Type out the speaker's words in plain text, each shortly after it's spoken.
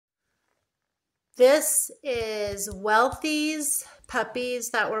This is Wealthy's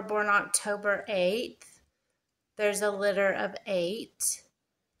puppies that were born October 8th. There's a litter of 8.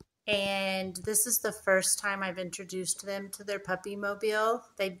 And this is the first time I've introduced them to their puppy mobile.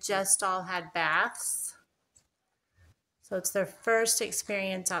 They just all had baths. So it's their first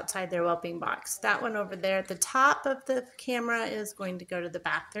experience outside their whelping box. That one over there at the top of the camera is going to go to the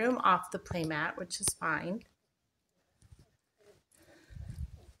bathroom off the playmat, which is fine.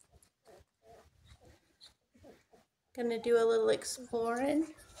 Gonna do a little exploring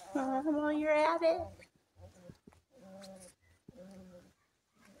while you're at it.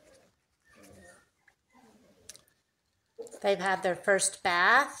 They've had their first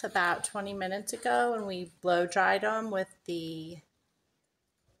bath about 20 minutes ago, and we blow dried them with the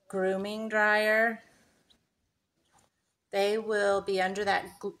grooming dryer. They will be under that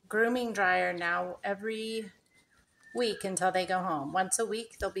grooming dryer now every week until they go home. Once a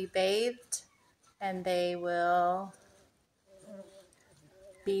week they'll be bathed and they will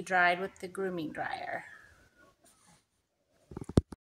be dried with the grooming dryer.